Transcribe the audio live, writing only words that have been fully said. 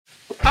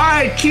All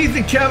right, Keith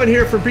and Kevin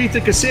here for Beat the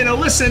Casino.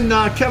 Listen,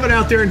 Kevin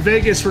out there in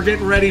Vegas, we're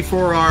getting ready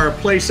for our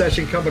play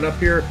session coming up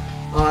here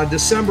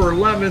December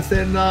 11th.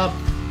 And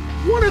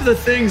one of the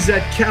things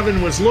that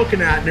Kevin was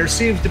looking at, and there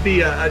seems to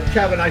be,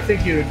 Kevin, I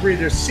think you agree,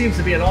 there seems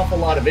to be an awful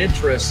lot of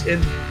interest in,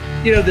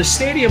 the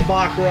Stadium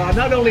Baccarat,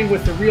 not only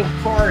with the real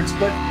cards,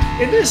 but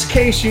in this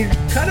case, you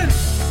kind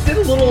of did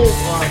a little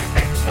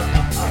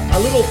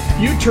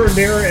U-turn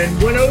there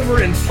and went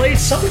over and played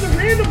some of the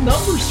random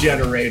numbers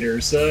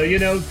generators,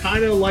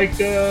 kind of like,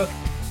 a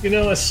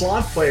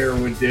slot player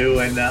would do.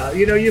 And,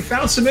 you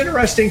found some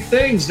interesting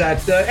things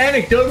that,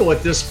 anecdotal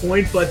at this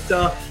point, but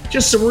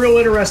just some real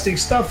interesting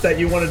stuff that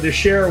you wanted to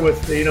share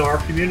with, our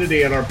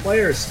community and our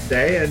players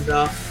today. And,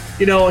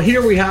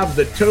 here we have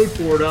the tote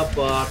board up,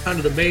 kind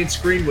of the main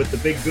screen with the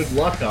big good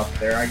luck up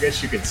there. I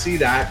guess you can see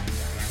that.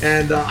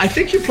 And I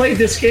think you played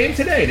this game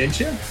today, didn't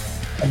you?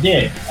 I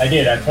did.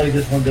 I played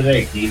this one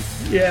today,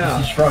 Keith. Yeah.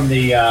 This is from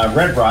the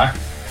Red Rock.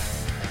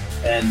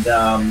 And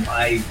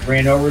I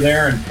ran over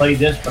there and played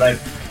this, but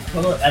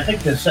I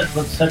think let's set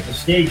the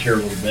stage here a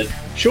little bit.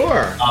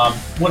 Sure.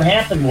 What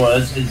happened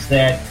is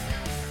that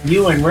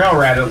you and Rail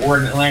Rabbit were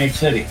in Atlantic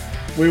City.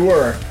 We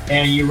were.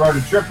 And you wrote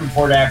a trip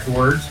report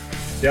afterwards.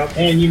 Yep.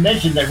 And you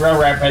mentioned that Rail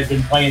Rabbit had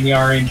been playing the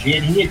RNG,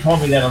 and he had told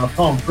me that on the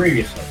phone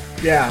previously.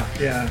 Yeah.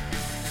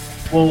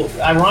 Well,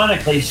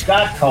 ironically,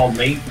 Scott called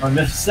me from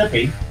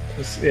Mississippi.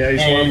 Yeah,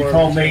 and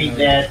told me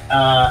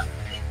that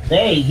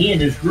he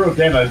and his group,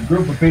 they have a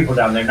group of people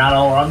down there, not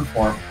all on the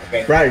forum.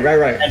 Okay.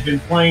 Right. Had been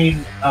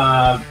playing,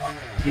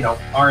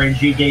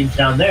 RNG games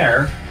down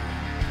there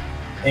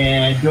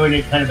and doing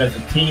it kind of as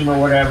a team or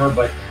whatever.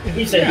 But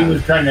he said he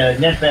was trying to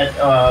net bet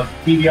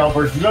TBL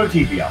versus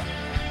OTBL.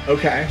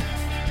 Okay.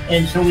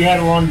 And so we had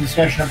a long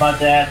discussion about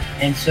that.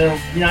 And so,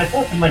 I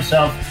thought to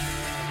myself,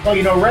 well,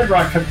 Red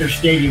Rock took their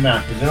stadium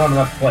out because they don't have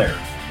enough players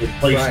to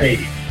play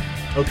stadium.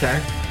 Okay.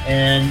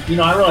 And,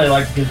 I really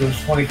liked it because it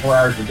was 24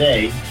 hours a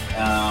day.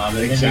 And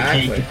then they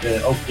changed it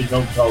to open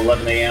until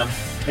 11 a.m.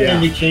 And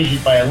then they changed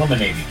it by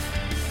eliminating.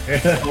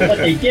 So what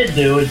they did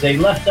do is they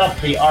left up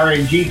the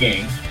RNG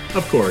game.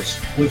 Of course.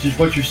 Which is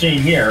what you're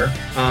seeing here.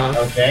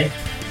 Okay.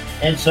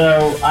 And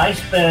so I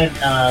spent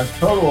a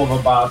total of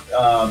about,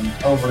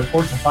 over the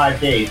course of 5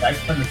 days, I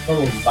spent a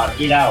total of about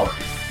 8 hours.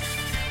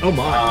 Oh,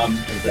 my.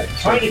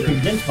 Trying to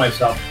convince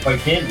myself, quite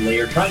candidly,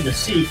 or trying to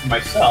see for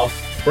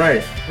myself.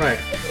 Right.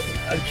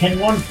 Can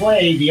one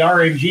play the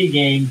RNG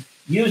game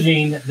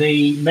using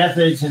the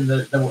methods and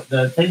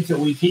the things that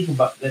we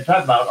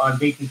talk about on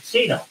Beat the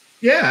Casino?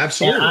 Yeah,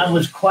 absolutely. And I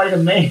was quite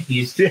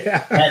amazed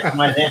at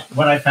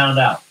what I found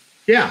out.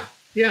 Yeah.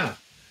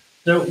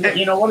 So,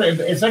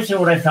 essentially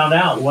what I found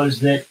out was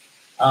that,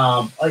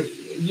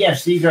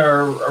 yes, these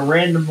are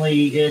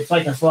randomly, it's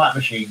like a slot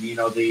machine.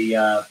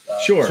 The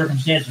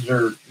circumstances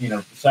are,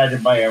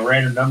 decided by a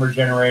random number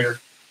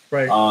generator.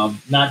 Right.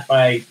 Not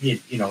by,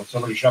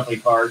 somebody shuffling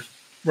cards.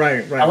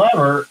 Right.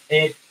 However,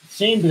 it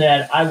seemed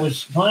that I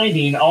was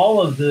finding all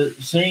of the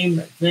same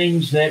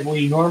things that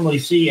we normally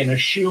see in a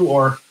shoe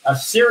or a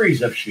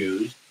series of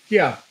shoes.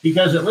 Yeah.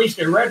 Because at least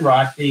at Red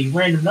Rock, the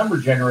random number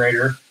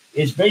generator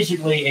is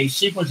basically a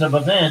sequence of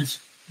events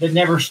that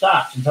never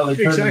stops until they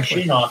turn the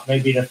machine off,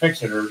 maybe to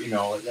fix it or,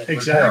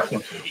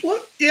 Exactly.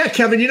 Well, yeah,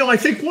 Kevin, I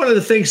think one of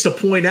the things to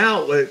point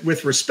out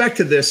with respect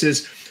to this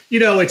is,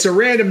 it's a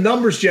random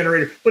numbers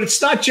generator, but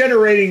it's not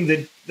generating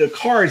the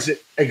cards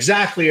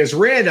exactly as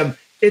random.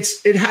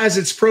 It has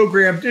its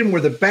programmed in where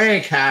the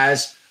bank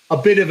has a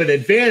bit of an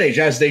advantage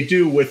as they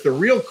do with the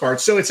real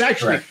cards. So it's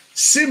actually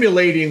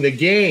simulating the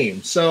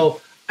game.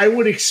 So I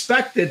would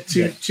expect it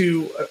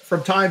to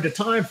from time to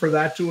time for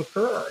that to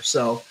occur.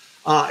 So,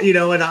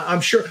 and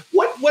I'm sure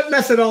what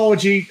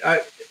methodology,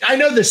 I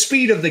know the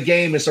speed of the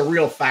game is a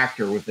real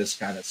factor with this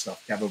kind of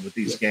stuff, Kevin, with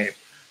these games.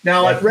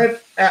 Now at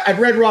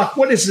Red Rock,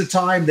 what is the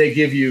time they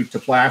give you to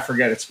play? I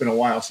forget. It's been a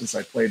while since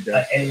I played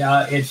there.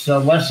 It's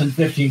less than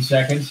 15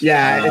 seconds.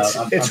 Yeah,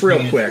 it's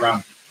real quick.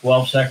 Around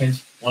 12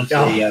 seconds once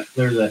they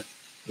clear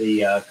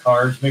the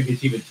cards. Maybe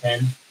it's even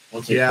 10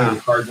 once they clear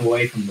the cards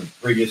away from the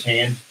previous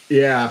hand.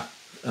 Yeah.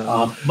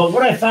 But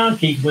what I found,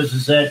 Keith,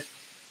 was that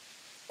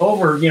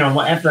over,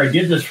 after I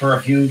did this for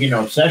a few,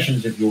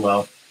 sessions, if you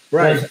will,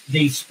 was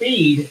the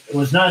speed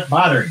was not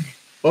bothering me.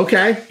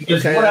 Okay.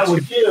 Because what I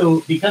would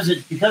do, because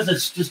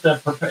it's just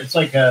it's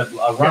like a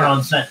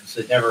run-on sentence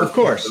that never. Of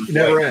course, it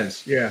never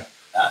ends. Yeah.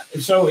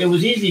 So it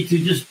was easy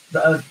to just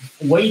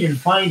wait and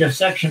find a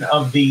section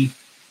of the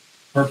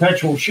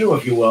perpetual shoe,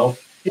 if you will,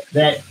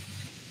 that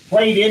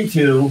played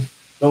into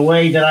the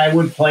way that I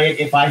would play it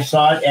if I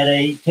saw it at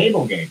a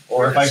table game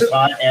or if I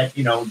saw it at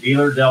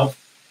dealer dealt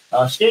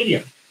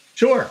stadium.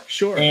 Sure.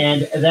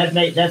 And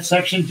that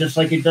section, just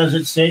like it does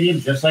at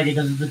stadium, just like it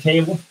does at the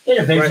table, it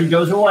eventually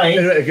goes away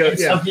and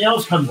something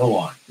else comes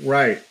along.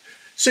 Right.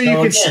 So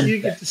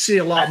you get to see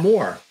a lot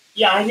more.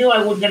 Yeah, I knew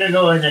I wasn't going to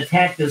go and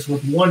attack this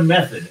with one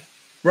method.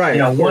 Right.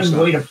 One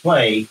way to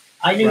play.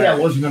 I knew that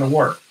wasn't going to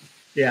work.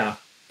 Yeah.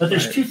 But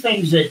there's two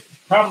things that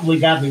probably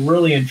got me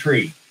really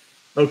intrigued.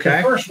 Okay.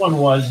 The first one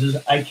was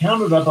I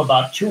counted up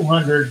about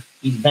 200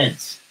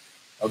 events.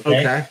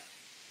 Okay.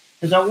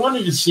 because I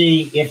wanted to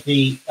see if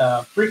the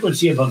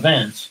frequency of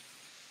events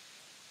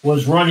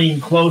was running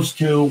close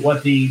to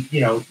what the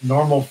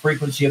normal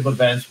frequency of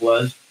events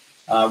was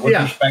with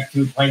respect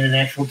to playing an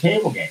actual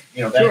table game.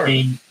 That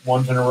game,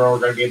 ones in a row are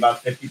going to be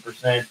about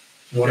 50%.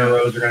 2 in a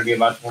rows are going to be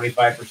about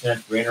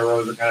 25%. 3 in a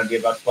rows are going to be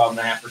about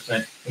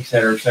 12.5%, et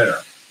cetera, et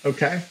cetera.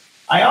 Okay.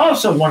 I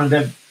also wanted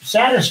to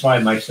satisfy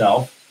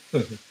myself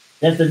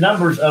that the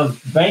numbers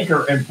of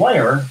banker and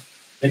player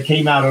that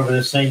came out over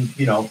the same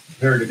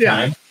period of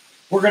time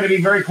were going to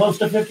be very close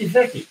to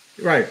 50-50.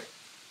 Right.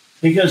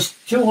 Because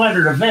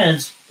 200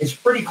 events is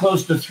pretty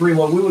close to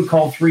what we would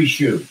call 3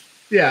 shoes.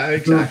 Yeah,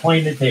 exactly. We were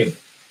playing the table.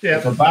 Yeah.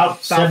 It's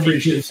about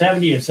 70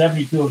 and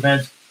 72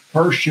 events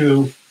per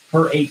shoe,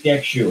 per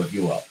 8-deck shoe, if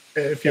you will.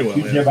 If you will.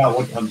 Usually about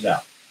what comes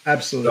out.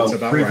 Absolutely. So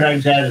about 3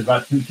 times that is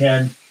about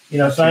 210.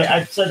 So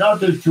I said, I'll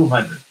do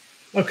 200.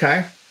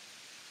 Okay.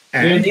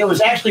 And it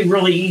was actually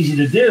really easy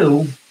to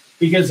do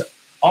because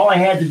all I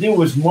had to do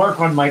was mark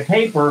on my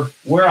paper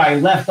where I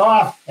left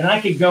off, and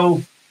I could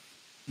go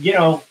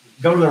to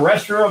the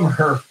restroom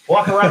or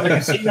walk around the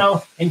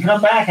casino and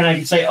come back, and I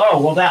could say,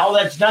 oh, well, all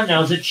that's done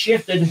now is it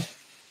shifted,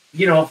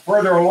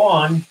 further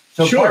along.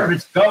 So part of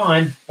it's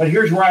gone, but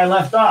here's where I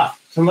left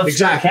off. So let's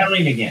start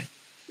counting again.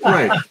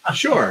 Right.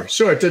 Sure.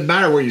 It didn't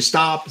matter where you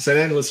stop. It's an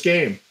endless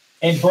game.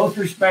 In both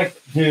respect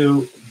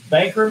to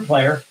banker and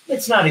player,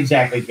 it's not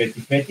exactly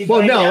 50-50.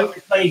 Well, no.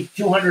 We play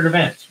 200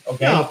 events,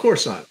 okay? No, of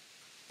course not.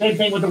 Same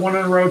thing with the 1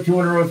 in a row, 2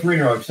 in a row, 3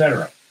 in a row, et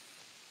cetera.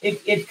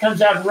 It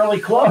comes out really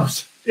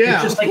close. Yeah,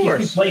 it's just like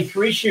if you play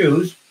 3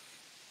 shoes,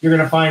 you're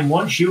going to find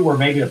one shoe where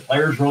maybe the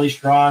player's really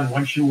strong,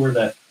 one shoe where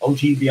the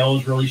OTBL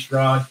is really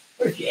strong.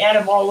 But if you add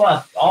them all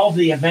up, all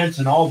the events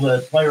and all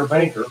the player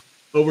banker,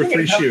 over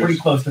 3 shoes, pretty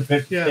close to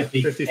 50-50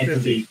 50-50 into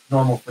the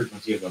normal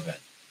frequency of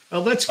events.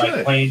 Oh, that's good.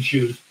 Like playing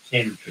shoes,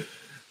 standard shoes.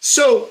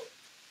 So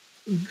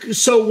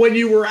when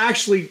you were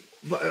actually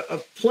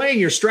playing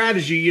your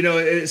strategy,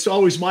 it's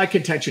always my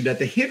contention that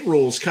the hit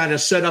rules kind of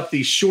set up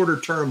these shorter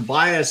term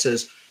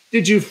biases.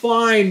 Did you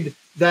find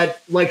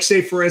that, like,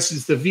 say, for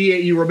instance,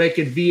 you were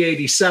making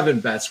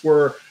V87 bets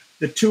where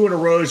the 2 in a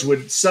rows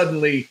would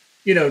suddenly,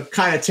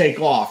 kind of take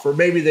off, or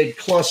maybe they'd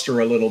cluster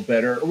a little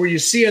bit, or were you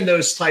seeing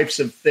those types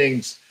of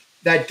things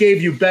that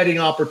gave you betting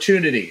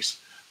opportunities?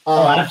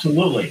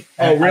 Absolutely.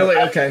 Oh, really?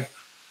 Okay.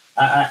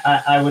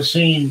 I was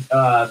seeing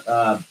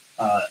a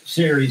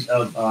series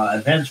of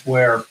events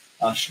where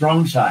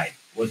strong side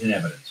was in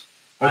evidence.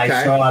 Okay.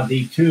 I saw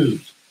the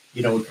 2s,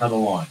 would come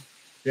along.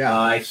 Yeah.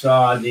 I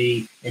saw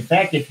in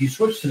fact, if you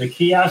switch to the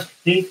kiosk,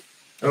 Keith,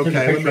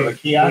 okay,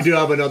 we do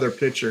have another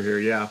picture here.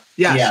 Yeah.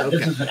 Yes, yeah. okay.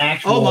 This is an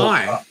actual. Oh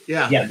my.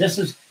 Yeah. This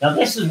is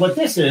what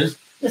this is.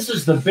 This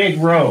is the big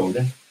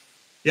road.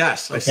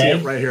 Yes, I see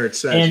it right here. It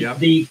says, and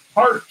the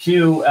part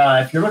to,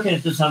 if you're looking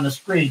at this on the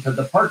screen, to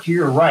the part to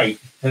your right,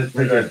 to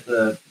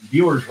the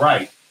viewer's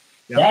right,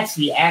 that's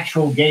the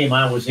actual game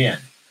I was in.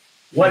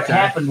 What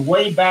happened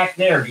way back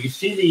there? Do you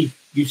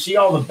see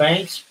all the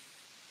banks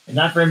and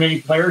not very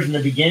many players in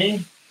the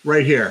beginning?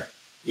 Right here.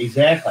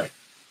 Exactly.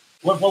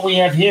 What we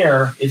have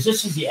here is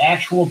this is the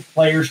actual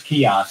player's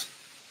kiosk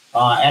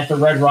at the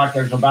Red Rock.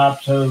 There's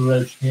about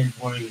 10,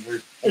 20.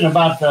 There's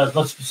about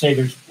let's say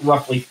there's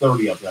roughly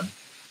 30 of them.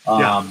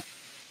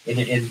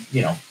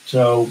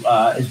 So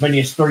as many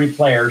as 30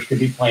 players could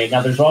be playing.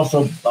 Now there's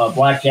also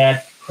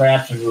blackjack,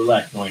 craps, and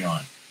roulette going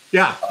on.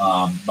 Yeah.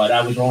 But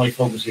I was only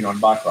focusing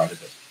on baccarat at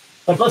this.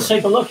 But let's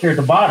take a look here at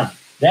the bottom.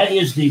 That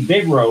is the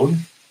big road.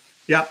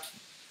 Yep.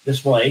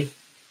 Display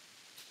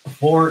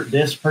for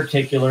this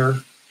particular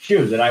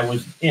shoe that I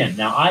was in.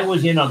 Now I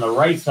was in on the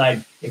right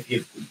side. If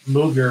you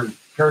move your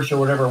cursor or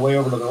whatever way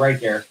over to the right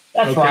there,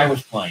 that's where I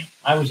was playing.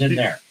 I was in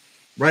there.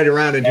 Right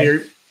around in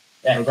here.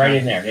 Right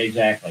in there,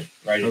 exactly.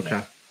 Right in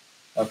there.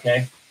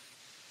 Okay.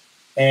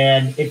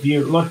 And if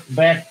you look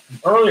back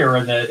earlier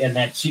in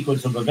that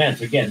sequence of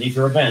events, again, these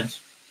are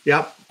events.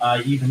 Yep.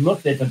 You can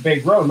look at the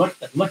big road.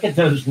 Look at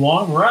those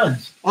long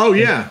runs. Oh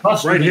yeah,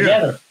 right here.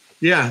 Together.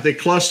 Yeah, they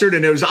clustered,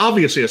 and it was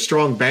obviously a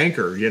strong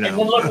banker. And then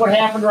look what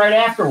happened right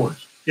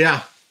afterwards.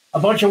 Yeah. A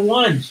bunch of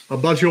ones. A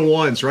bunch of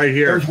ones right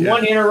here. There's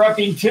one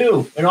interrupting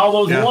 2, and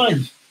all those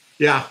ones.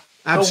 Yeah,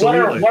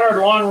 absolutely. So what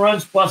are long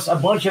runs plus a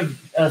bunch of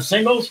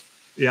singles?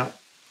 Yeah.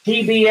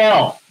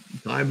 TBL.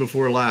 Time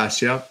before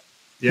last. Yep.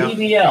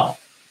 TBL.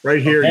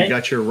 Right here, you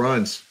got your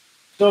runs.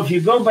 So if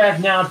you go back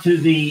now to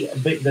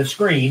the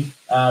screen,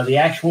 the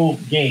actual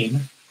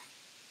game.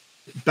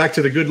 Back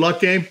to the good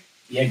luck game?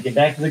 Yeah, get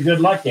back to the good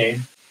luck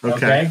game.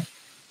 Okay.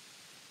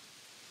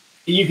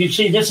 You can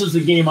see this is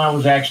the game I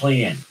was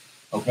actually in.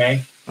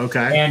 Okay.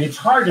 And it's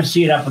hard to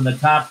see it up in the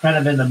top, kind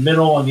of in the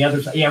middle on the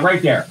other side. Yeah,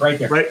 right there.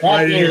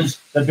 That is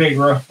the big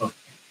road.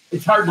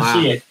 It's hard to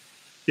see it.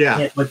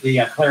 Yeah. With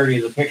the clarity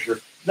of the picture.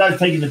 I was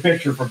taking the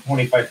picture from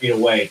 25 feet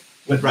away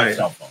with my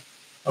cell phone.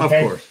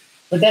 Okay? Of course.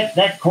 But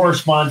that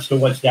corresponds to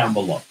what's down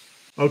below.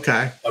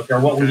 Okay. Or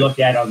what we looked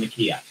at on the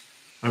kiosk.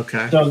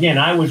 Okay. So again,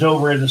 I was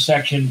over in the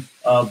section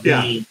of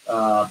the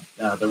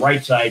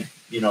right side,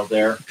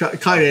 there.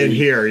 Kind of in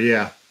here,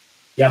 yeah.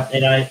 Yep,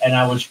 and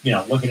I was,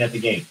 looking at the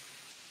game.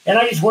 And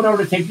I just went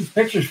over to take these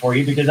pictures for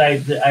you because I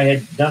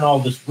had done all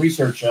this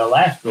research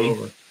last week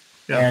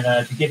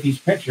and to get these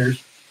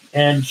pictures.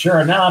 And sure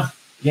enough,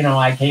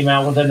 I came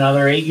out with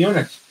another 8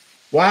 units.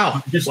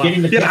 Wow. Just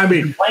getting the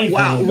pictures and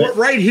wow.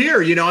 Right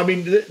here,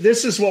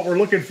 this is what we're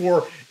looking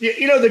for.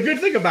 The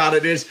good thing about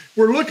it is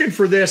we're looking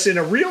for this in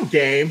a real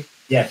game.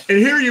 Yes. And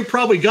here you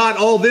probably got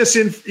all this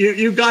in.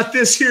 You got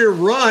this here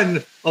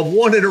run of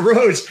 1 in a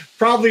row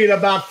probably in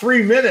about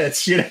 3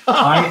 minutes.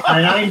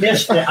 I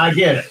missed it. I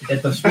did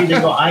at the speed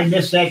they go. I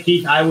missed that,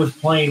 Keith. I was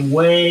playing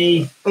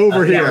way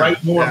over here,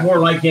 right? More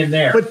like in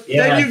there. But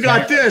then you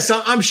got this.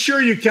 I'm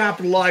sure you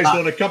capitalized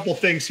on a couple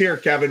things here,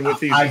 Kevin, with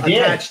these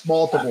attached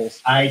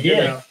multiples. I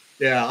did.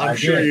 Yeah, I'm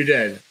sure you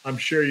did. I'm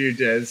sure you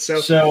did.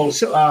 So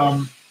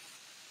I'm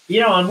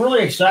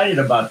really excited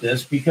about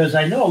this because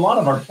I know a lot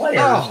of our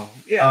players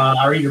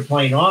are either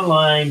playing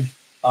online,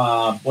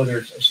 whether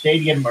it's a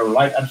stadium or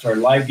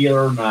live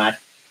dealer or not,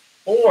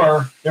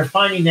 or they're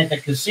finding that the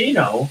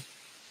casino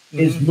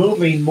is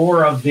moving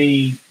more of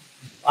the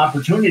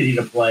opportunity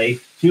to play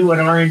to an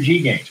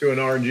RNG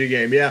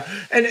game. Yeah.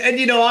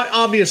 And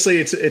obviously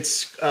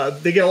it's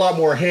they get a lot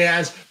more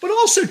hands, but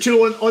also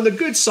too on the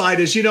good side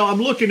is,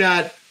 I'm looking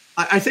at,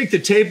 I think the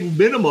table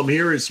minimum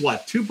here is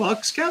what,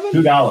 $2, Kevin?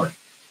 $2.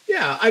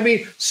 Yeah,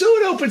 so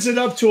it opens it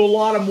up to a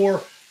lot of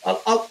more,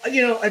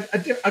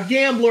 a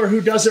gambler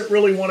who doesn't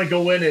really want to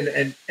go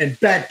in and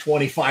bet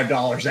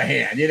 $25 a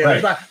hand.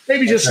 Right.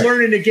 Maybe just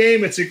learning the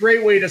game. It's a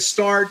great way to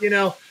start.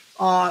 And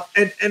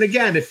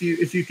again, if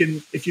you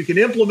can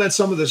implement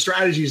some of the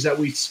strategies that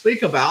we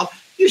speak about,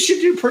 you should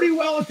do pretty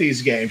well at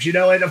these games. And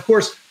of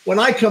course, when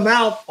I come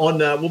out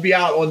we'll be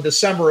out on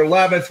December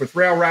 11th with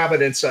Rail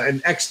Rabbit and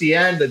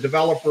XDN, the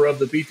developer of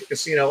the Beat the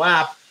Casino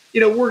app.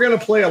 We're going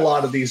to play a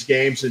lot of these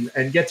games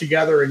and get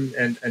together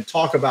and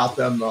talk about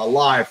them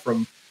live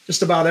from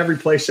just about every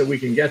place that we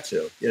can get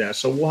to.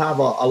 So we'll have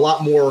a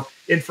lot more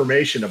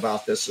information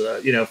about this,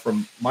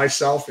 from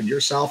myself and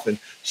yourself and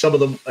some of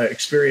the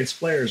experienced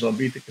players on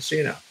Beat the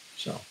Casino.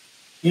 So,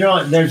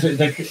 there's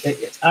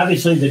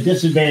obviously the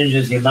disadvantage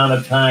is the amount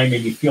of time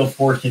and you feel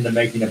forced into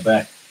making a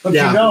bet. But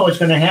it's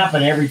going to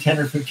happen every 10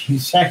 or 15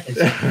 seconds.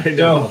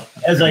 So,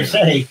 as I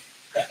say,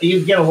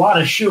 you get a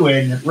lot of shoe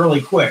in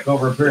really quick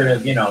over a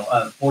period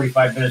of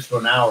 45 minutes to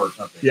an hour or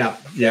something. Yeah.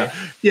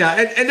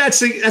 And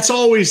that's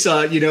always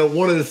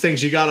one of the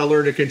things you got to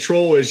learn to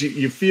control is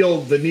you feel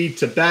the need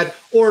to bet,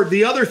 or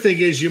the other thing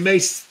is you may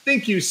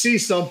think you see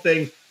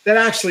something that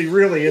actually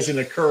really isn't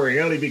occurring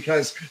only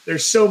because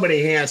there's so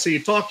many hands. So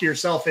you talk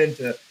yourself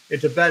into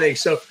betting.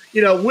 So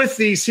with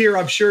these here,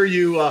 I'm sure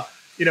you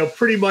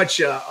pretty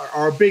much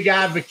are a big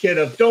advocate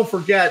of, don't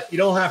forget, you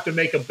don't have to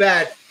make a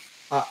bet.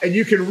 And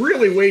you can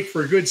really wait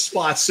for good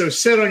spots. So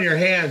sit on your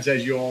hands,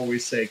 as you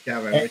always say,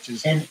 Kevin, which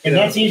is and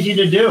that's easy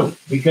to do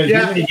because you're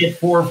going to get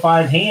 4 or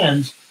 5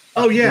 hands.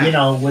 Oh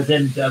yeah,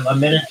 within a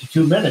minute to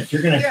 2 minutes,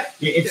 you're gonna.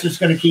 It's just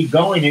going to keep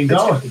going and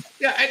going.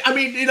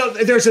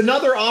 There's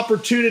another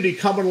opportunity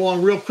coming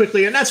along real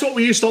quickly, and that's what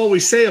we used to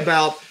always say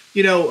about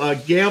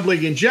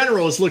gambling in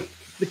general. Is look.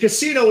 The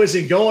casino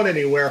isn't going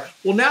anywhere.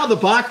 Well, now the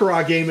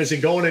Baccarat game isn't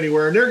going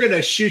anywhere, and they're going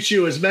to shoot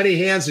you as many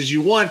hands as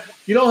you want.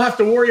 You don't have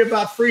to worry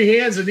about free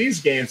hands in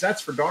these games.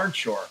 That's for darn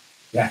sure.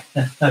 Yeah,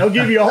 they'll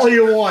give you all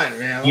you want,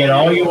 man. You get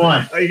all you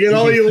want. You get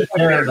all you want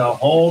there the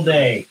whole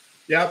day.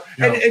 Yep,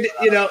 and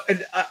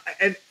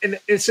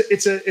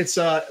it's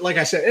like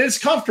I said, and it's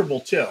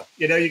comfortable too.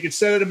 You can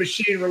sit at a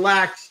machine,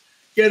 relax,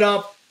 get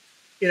up,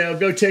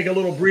 go take a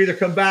little breather,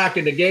 come back,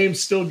 and the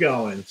game's still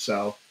going.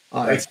 So.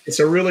 It's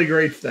a really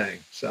great thing.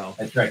 So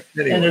that's right.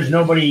 Anyway. And there's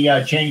nobody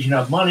changing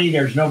up money.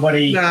 There's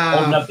nobody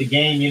holding up the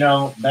game.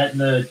 Betting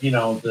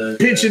the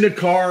pinching the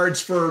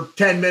cards for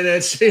 10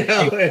 minutes.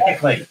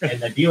 Exactly. And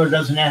the dealer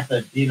doesn't have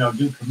to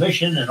do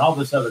commission and all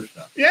this other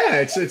stuff.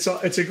 Yeah,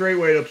 it's a great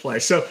way to play.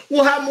 So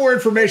we'll have more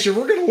information.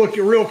 We're going to look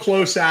real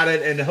close at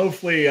it, and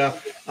hopefully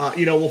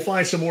we'll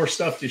find some more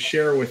stuff to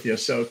share with you.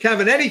 So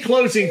Kevin, any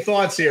closing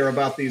thoughts here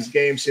about these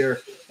games here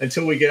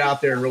until we get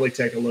out there and really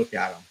take a look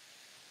at them?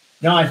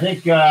 No, I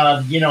think,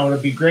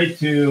 it'd be great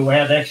to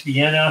have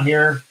XDN out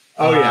here.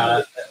 Oh,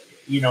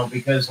 yeah.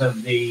 Because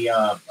of the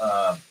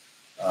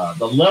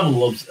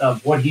level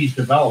of what he's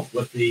developed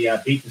with the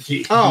Beat the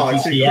C. Oh,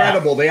 it's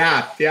incredible.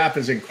 App. The app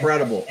is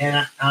incredible.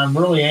 And I'm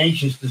really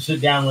anxious to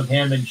sit down with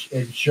him and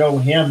show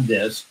him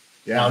this.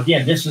 Yeah. Now,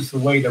 again, this is the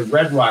way the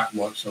Red Rock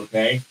looks,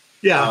 okay?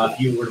 Yeah.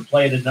 If you were to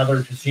play at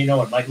another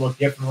casino, it might look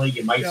differently.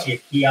 You might see a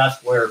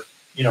kiosk where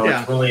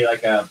it's really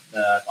like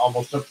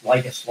almost looks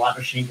like a slot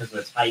machine because of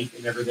its height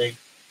and everything.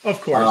 Of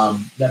course.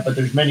 But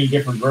there's many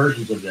different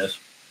versions of this.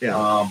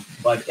 Yeah.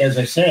 But as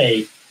I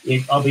say,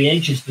 I'll be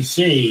anxious to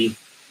see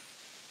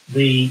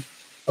the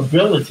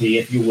ability,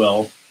 if you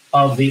will,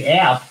 of the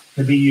app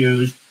to be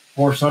used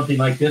for something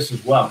like this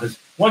as well. Because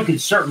one could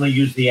certainly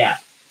use the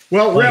app.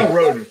 Well,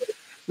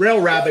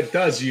 Rail Rabbit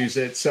does use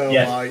it, so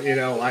yes.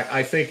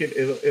 I think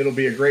it'll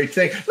be a great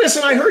thing.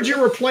 Listen, I heard you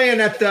were playing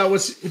at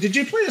did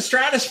you play the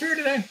Stratosphere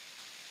today?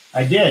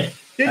 I did.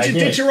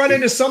 Did you run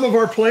into some of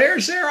our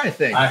players there? I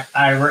think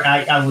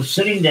I was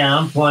sitting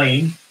down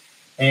playing,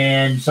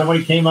 and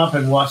somebody came up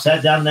and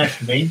sat down next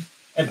to me,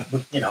 and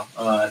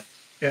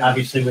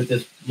obviously with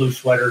this blue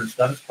sweater and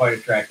stuff, it's quite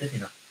attractive,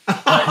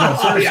 No,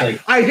 seriously. Yeah,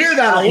 I hear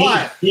that a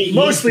lot,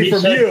 mostly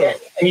from you.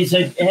 He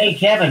said, "Hey,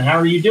 Kevin, how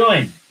are you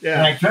doing?" Yeah.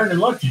 And I turned and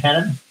looked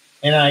at him,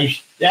 and I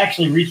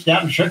actually reached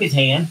out and shook his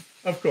hand.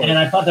 Of course. And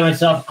I thought to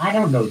myself, I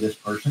don't know this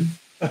person.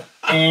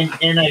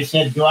 and I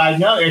said, "Do I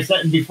know?"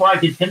 And before I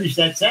could finish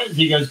that sentence,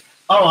 he goes,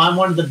 "Oh, I'm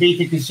one of the Beat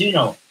the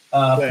Casino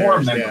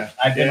forum members. Yeah.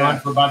 I've been on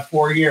for about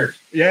 4 years."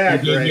 Yeah,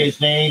 he gave me his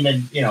name,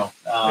 and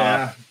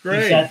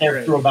great. He sat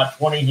there through about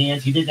 20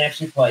 hands. He didn't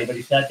actually play, but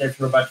he sat there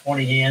through about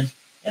 20 hands.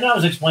 And I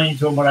was explaining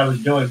to him what I was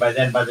doing. By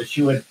the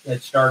shoe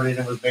had started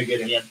and was big,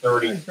 and he had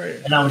 30.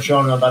 Right. And I was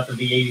showing him about the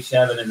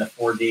V87 and the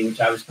 4D, which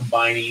I was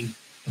combining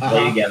to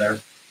play together,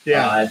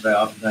 as I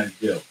oftentimes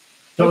do.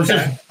 So it's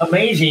just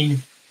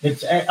amazing.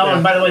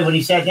 And by the way, when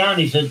he sat down,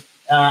 he said,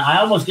 "I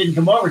almost didn't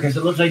come over because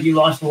it looks like you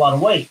lost a lot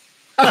of weight."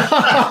 And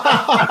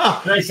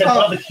I said,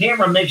 "Well, the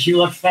camera makes you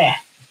look fat."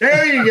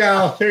 There you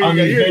go. On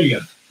these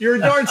videos. You're a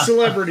darn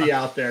celebrity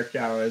out there,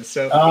 Kevin.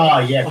 So. Oh,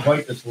 yeah,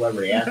 quite the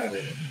celebrity,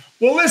 absolutely.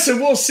 Well, listen,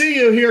 we'll see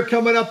you here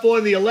coming up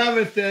on the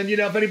 11th. And,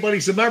 if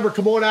anybody's a member,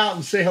 come on out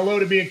and say hello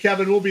to me and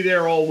Kevin. We'll be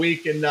there all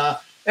week. And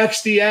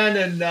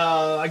XDN and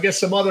I guess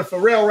some other for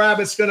Rail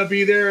Rabbit's going to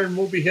be there, and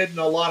we'll be hitting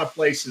a lot of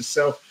places.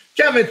 So,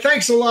 Kevin,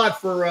 thanks a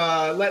lot for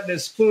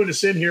cluing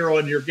us in here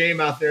on your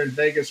game out there in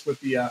Vegas with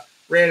the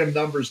random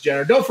numbers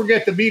generator. Don't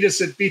forget to meet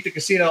us at Beat the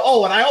Casino.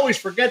 Oh, and I always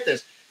forget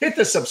this. Hit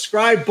the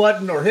subscribe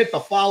button or hit the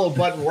follow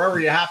button wherever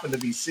you happen to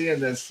be seeing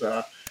this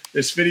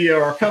video,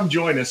 or come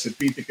join us at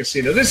Beat the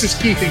Casino. This is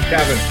Keith and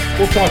Kevin.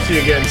 We'll talk to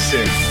you again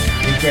soon.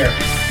 Take care.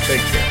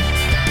 Take care.